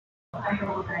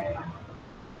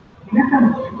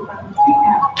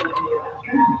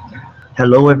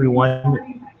Hello,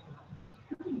 everyone.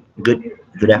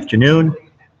 Good afternoon,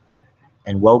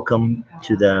 and welcome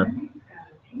to the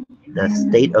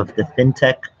state of the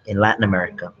fintech in Latin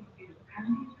America.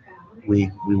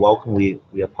 We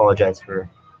apologize for.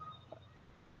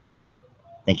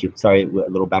 Thank you. Sorry, a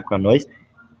little background noise.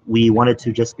 We wanted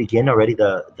to just begin already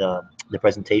the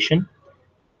presentation,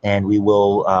 and we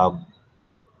will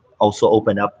also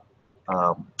open up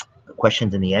um,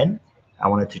 questions in the end. I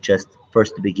wanted to just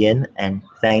first to begin and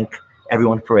thank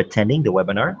everyone for attending the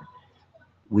webinar.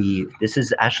 This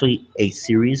is actually a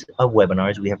series of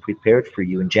webinars we have prepared for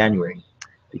you in January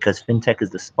because fintech is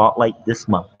the spotlight this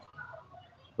month.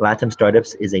 LatAm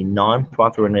Startups is a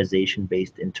non-profit organization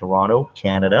based in Toronto,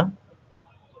 Canada,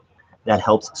 that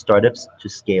helps startups to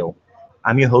scale.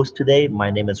 I'm your host today.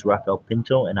 My name is Rafael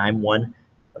Pinto, and I'm one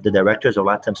of the directors of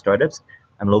LatAm Startups.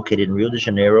 I'm located in Rio de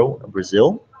Janeiro,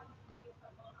 Brazil.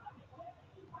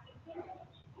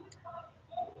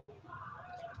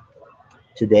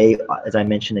 Today, as I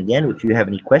mentioned again, if you have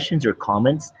any questions or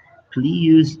comments,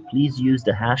 please use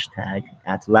the hashtag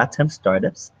at LatAm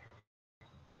Startups.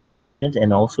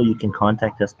 And also you can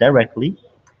contact us directly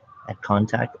at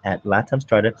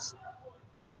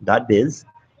contact@latamstartups.biz.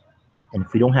 And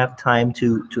if we don't have time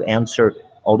to answer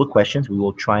all the questions, we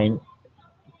will try and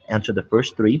answer the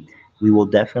first three. We will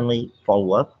definitely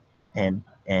follow up and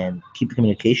keep the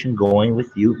communication going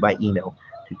with you by email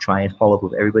to try and follow up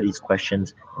with everybody's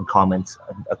questions and comments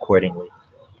accordingly.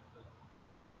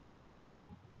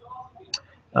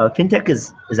 Fintech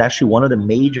is actually one of the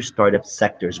major startup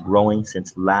sectors growing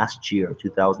since last year,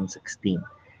 2016.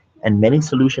 And many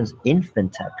solutions in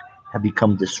fintech have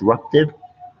become disruptive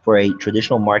for a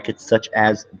traditional market such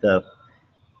as the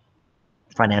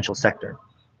financial sector.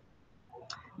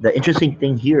 The interesting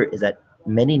thing here is that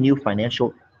many new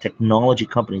financial technology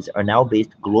companies are now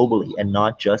based globally and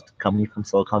not just coming from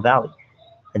Silicon Valley.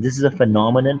 And this is a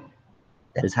phenomenon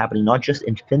that is happening not just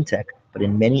in fintech, but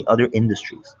in many other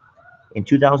industries. In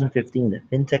 2015, the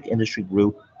fintech industry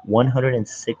grew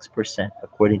 106%,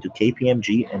 according to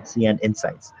KPMG and CN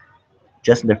Insights.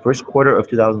 Just in the first quarter of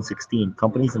 2016,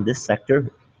 companies in this sector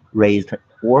raised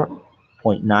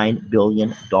 $4.9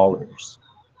 billion.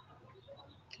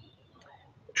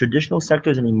 Traditional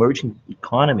sectors in emerging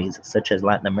economies, such as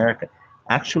Latin America,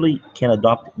 actually can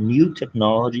adopt new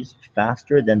technologies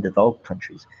faster than developed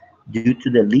countries due to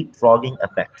the leapfrogging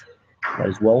effect that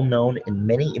is well known in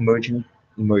many emerging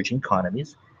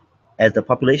economies, as the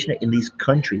population in these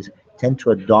countries tend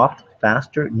to adopt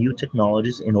faster new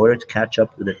technologies in order to catch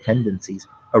up with the tendencies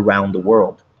around the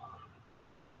world.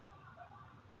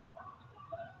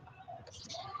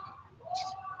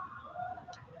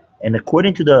 And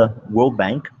according to the World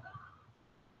Bank,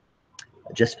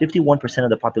 just 51% of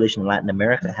the population in Latin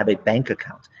America have a bank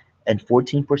account, and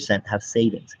 14% have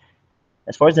savings.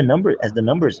 As far as the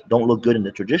numbers don't look good in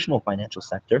the traditional financial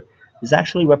sector, this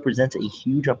actually represents a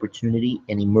huge opportunity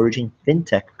in emerging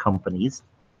fintech companies,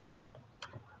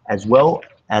 as well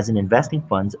as in investing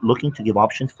funds looking to give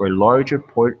options for a larger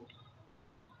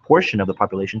portion of the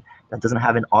population that doesn't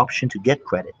have an option to get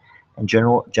credit and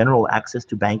general access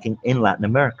to banking in Latin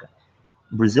America.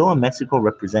 Brazil and Mexico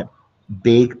represent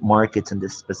big markets in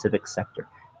this specific sector.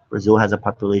 Brazil has a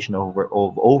population of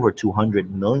over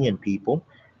 200 million people,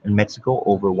 and Mexico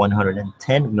over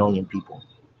 110 million people.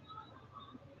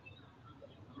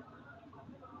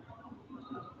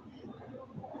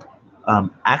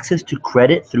 Access to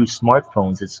credit through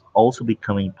smartphones is also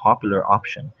becoming a popular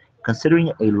option,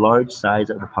 considering a large size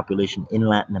of the population in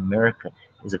Latin America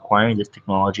is acquiring this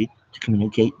technology to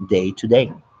communicate day to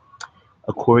day.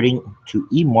 According to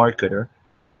eMarketer,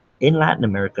 in Latin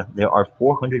America, there are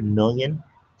 400 million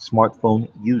smartphone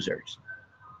users.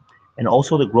 And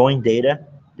also there's a growing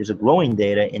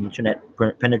data in internet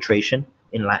penetration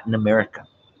in Latin America,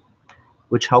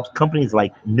 which helps companies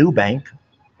like Nubank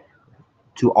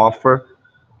to offer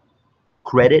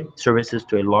credit services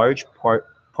to a large part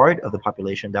of the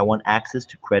population that want access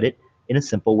to credit in a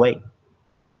simple way.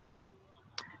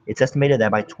 It's estimated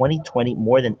that by 2020,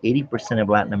 more than 80% of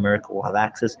Latin America will have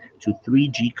access to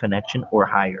 3G connection or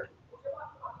higher.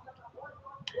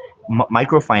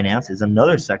 Microfinance is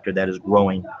another sector that is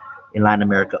growing in Latin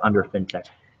America under fintech.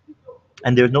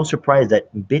 And there's no surprise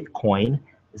that Bitcoin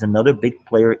is another big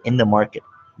player in the market.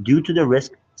 Due to the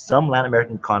risk, some Latin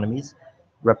American economies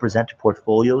represent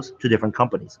portfolios to different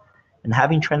companies. And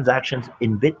having transactions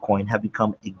in Bitcoin have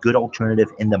become a good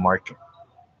alternative in the market.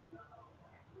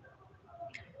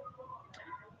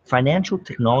 Financial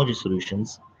technology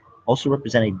solutions also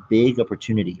represent a big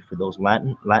opportunity for those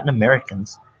Latin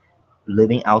Americans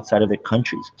living outside of their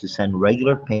countries to send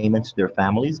regular payments to their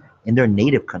families in their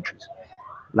native countries.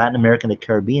 Latin America and the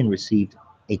Caribbean received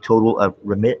a total of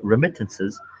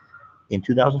remittances in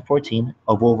 2014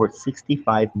 of over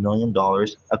 $65 million,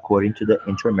 according to the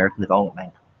Inter-American Development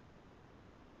Bank.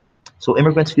 So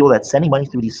immigrants feel that sending money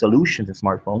through these solutions and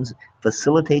smartphones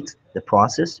facilitates the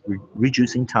process,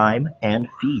 reducing time and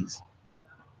fees.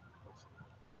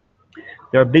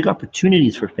 There are big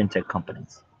opportunities for fintech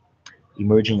companies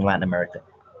emerging in Latin America,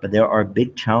 but there are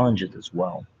big challenges as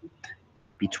well.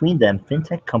 Between them,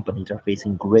 fintech companies are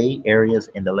facing gray areas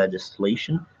in the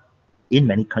legislation in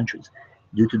many countries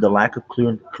due to the lack of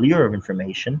clear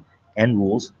information and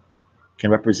rules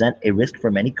can represent a risk for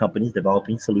many companies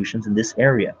developing solutions in this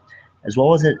area, as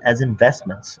well as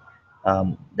investments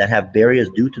that have barriers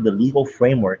due to the legal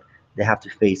framework they have to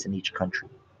face in each country.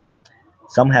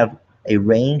 Some have a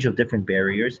range of different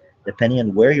barriers depending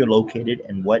on where you're located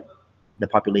and what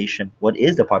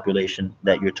is the population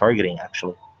that you're targeting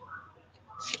actually.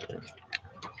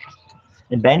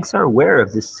 And banks are aware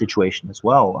of this situation as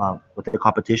well, with the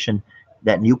competition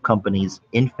that new companies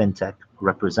in fintech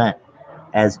represent.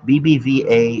 As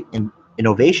BBVA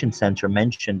Innovation Center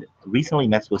mentioned recently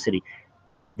in Mexico City,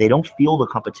 they don't feel the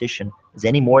competition is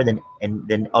any more than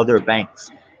other banks.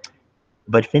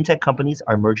 But fintech companies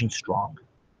are emerging strong.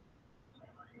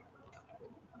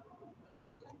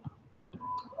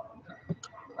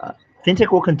 Uh,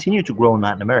 Fintech will continue to grow in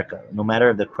Latin America, no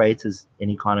matter if the crisis in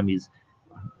economies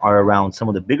are around some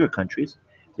of the bigger countries.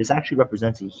 This actually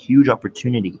represents a huge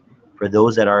opportunity for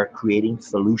those that are creating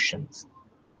solutions.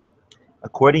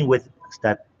 According with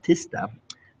Statista,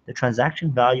 the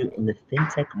transaction value in the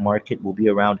fintech market will be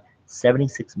around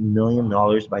 $76 million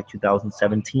by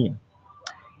 2017.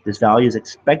 This value is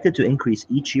expected to increase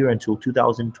each year until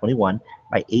 2021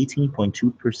 by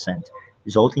 18.2%,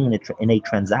 resulting in a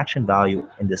transaction value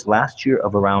in this last year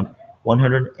of around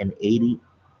 $180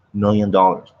 million.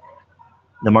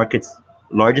 The market's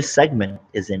largest segment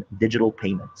is in digital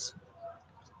payments.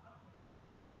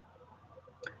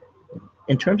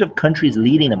 In terms of countries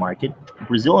leading the market,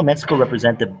 Brazil and Mexico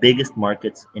represent the biggest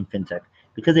markets in fintech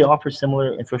because they offer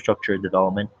similar infrastructure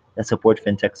development that support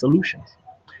fintech solutions.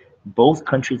 Both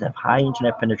countries have high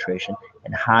internet penetration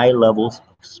and high levels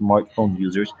of smartphone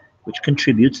users, which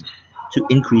contributes to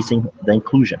increasing the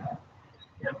inclusion.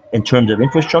 In terms of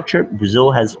infrastructure,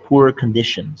 Brazil has poorer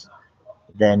conditions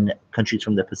than countries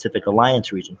from the Pacific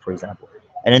Alliance region, for example.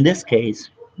 And in this case,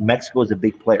 Mexico is a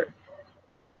big player.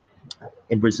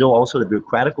 In Brazil, also the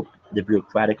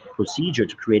bureaucratic procedure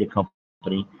to create a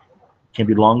company can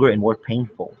be longer and more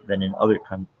painful than in other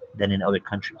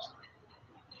countries.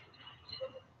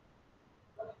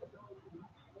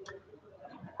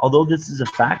 Although this is a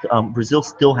fact, Brazil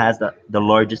still has the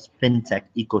largest fintech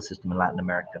ecosystem in Latin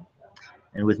America,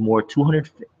 and with more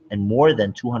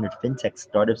than 200 fintech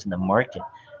startups in the market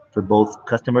for both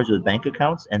customers with bank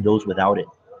accounts and those without it.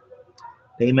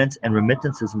 Payments and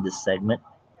remittances in this segment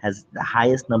has the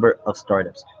highest number of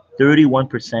startups.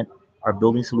 31% are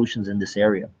building solutions in this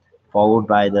area, followed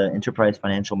by the enterprise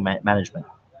financial management.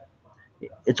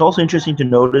 It's also interesting to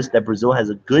notice that Brazil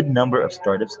has a good number of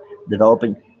startups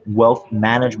developing wealth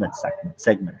management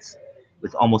segments,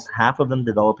 with almost half of them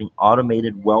developing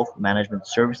automated wealth management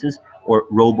services or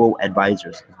robo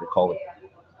advisors, as they call it.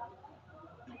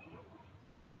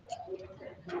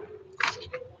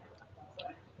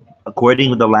 According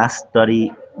to the last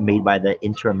study made by the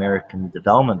Inter-American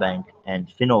Development Bank and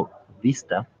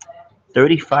Finovista,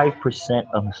 35%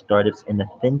 of startups in the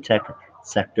fintech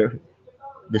sector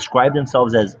describe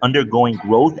themselves as undergoing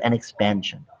growth and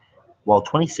expansion, while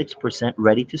 26%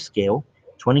 ready to scale,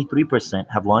 23%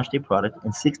 have launched a product,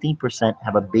 and 16%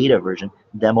 have a beta version,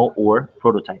 demo, or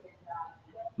prototype.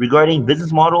 Regarding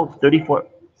business model,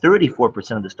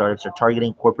 34% of the startups are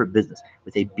targeting corporate business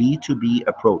with a B2B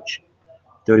approach.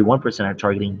 31% are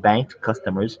targeting bank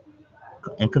customers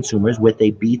and consumers with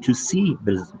a B2C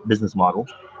business model,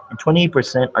 and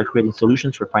 28% are creating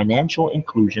solutions for financial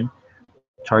inclusion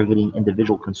targeting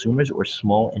individual consumers or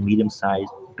small and medium-sized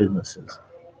businesses.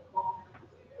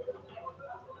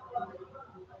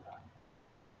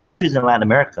 In Latin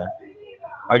America,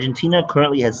 Argentina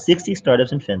currently has 60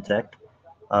 startups in fintech.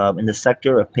 In the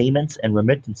sector of payments and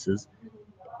remittances,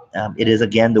 it is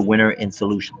again the winner in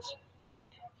solutions.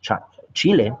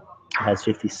 Chile has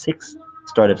 56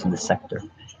 startups in the sector,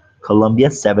 Colombia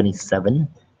 77,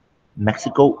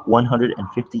 Mexico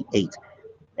 158,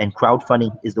 and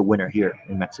crowdfunding is the winner here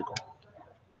in Mexico.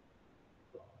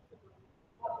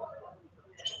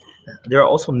 There are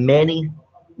also many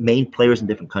main players in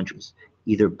different countries,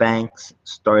 either banks,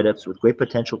 startups with great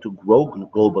potential to grow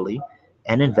globally,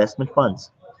 and investment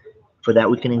funds. For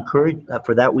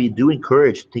that we do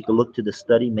encourage to take a look to the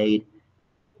study made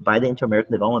by the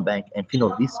Inter-American Development Bank and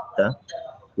Finovista,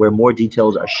 where more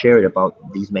details are shared about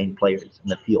these main players in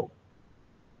the field.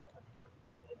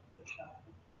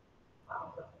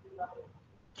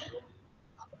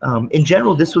 In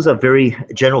general, this was a very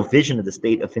general vision of the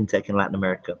state of fintech in Latin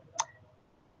America.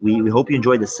 We hope you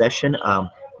enjoyed the session.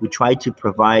 We tried to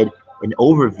provide an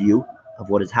overview of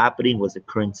what is happening, what's the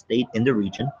current state in the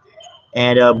region,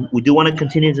 and we do want to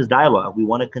continue this dialogue. We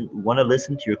want to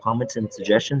listen to your comments and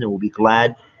suggestions, and we'll be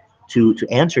glad to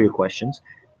answer your questions.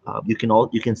 You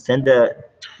can send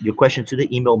your question to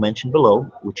the email mentioned below,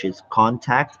 which is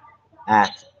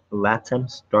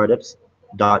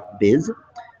contact@latamstartups.biz,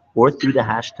 or through the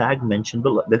hashtag mentioned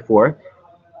before.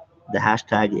 The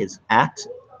hashtag is at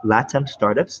LatAm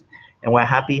Startups, and we're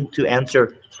happy to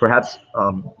answer perhaps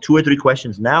 2 or 3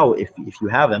 questions now if you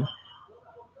have them.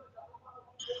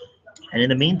 And in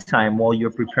the meantime, while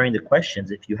you're preparing the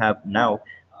questions, if you have now,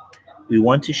 we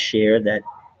want to share that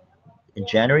in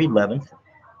January 11th,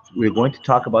 we're going to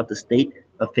talk about the state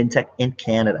of fintech in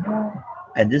Canada,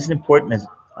 and this is important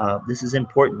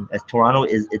as Toronto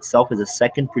is itself is a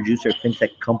second producer of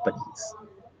fintech companies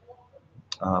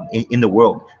in the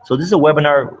world. So this is a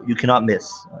webinar you cannot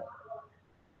miss.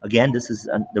 Again,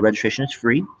 the registration is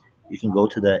free. You can go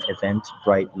to the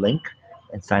Eventbrite link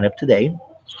and sign up today.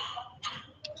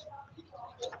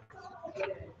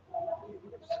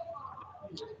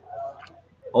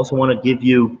 Also want to give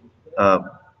you a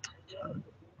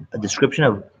description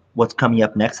of what's coming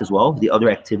up next as well, the other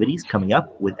activities coming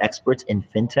up with experts in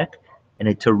fintech, and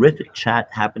a terrific chat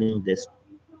happening this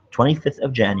 25th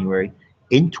of January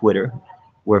in Twitter,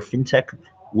 where fintech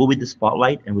will be the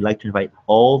spotlight, and we'd like to invite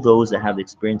all those that have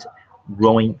experience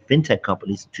growing fintech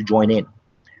companies to join in.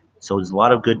 So there's a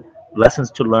lot of good lessons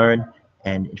to learn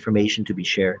and information to be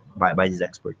shared by these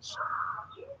experts.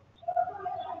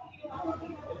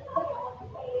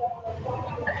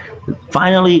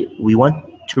 Finally, we want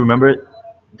to remember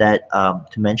that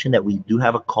to mention that we do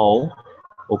have a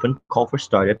open call for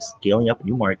startups scaling up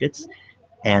new markets,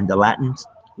 and the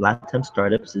LatAm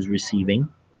Startups is receiving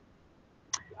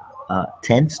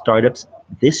 10 startups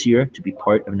this year to be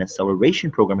part of an acceleration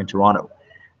program in Toronto.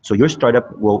 So your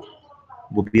startup will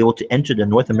be able to enter the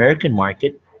North American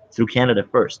market through Canada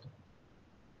first.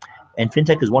 And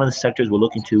fintech is one of the sectors we're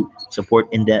looking to support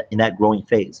in that growing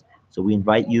phase. So we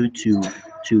invite you to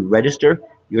register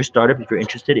your startup if you're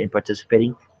interested in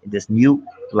participating in this new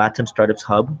LatAm Startups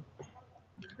Hub.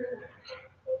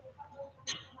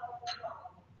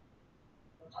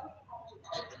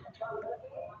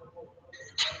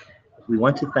 We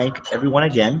want to thank everyone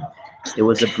again. It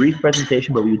was a brief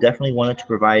presentation, but we definitely wanted to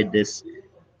provide this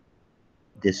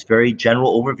very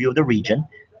general overview of the region.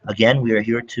 Again, we are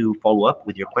here to follow up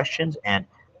with your questions and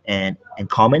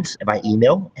comments by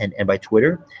email and by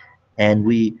Twitter. And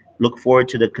we look forward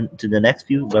to the next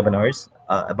few webinars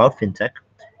about fintech.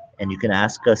 And you can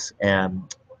ask us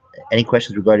any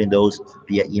questions regarding those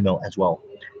via email as well.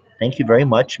 Thank you very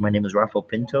much. My name is Rafael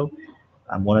Pinto.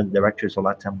 I'm one of the directors of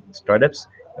LatAm Startups.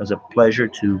 It was a pleasure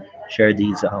to share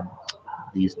these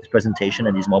presentation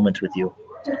and these moments with you.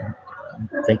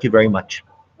 Thank you very much.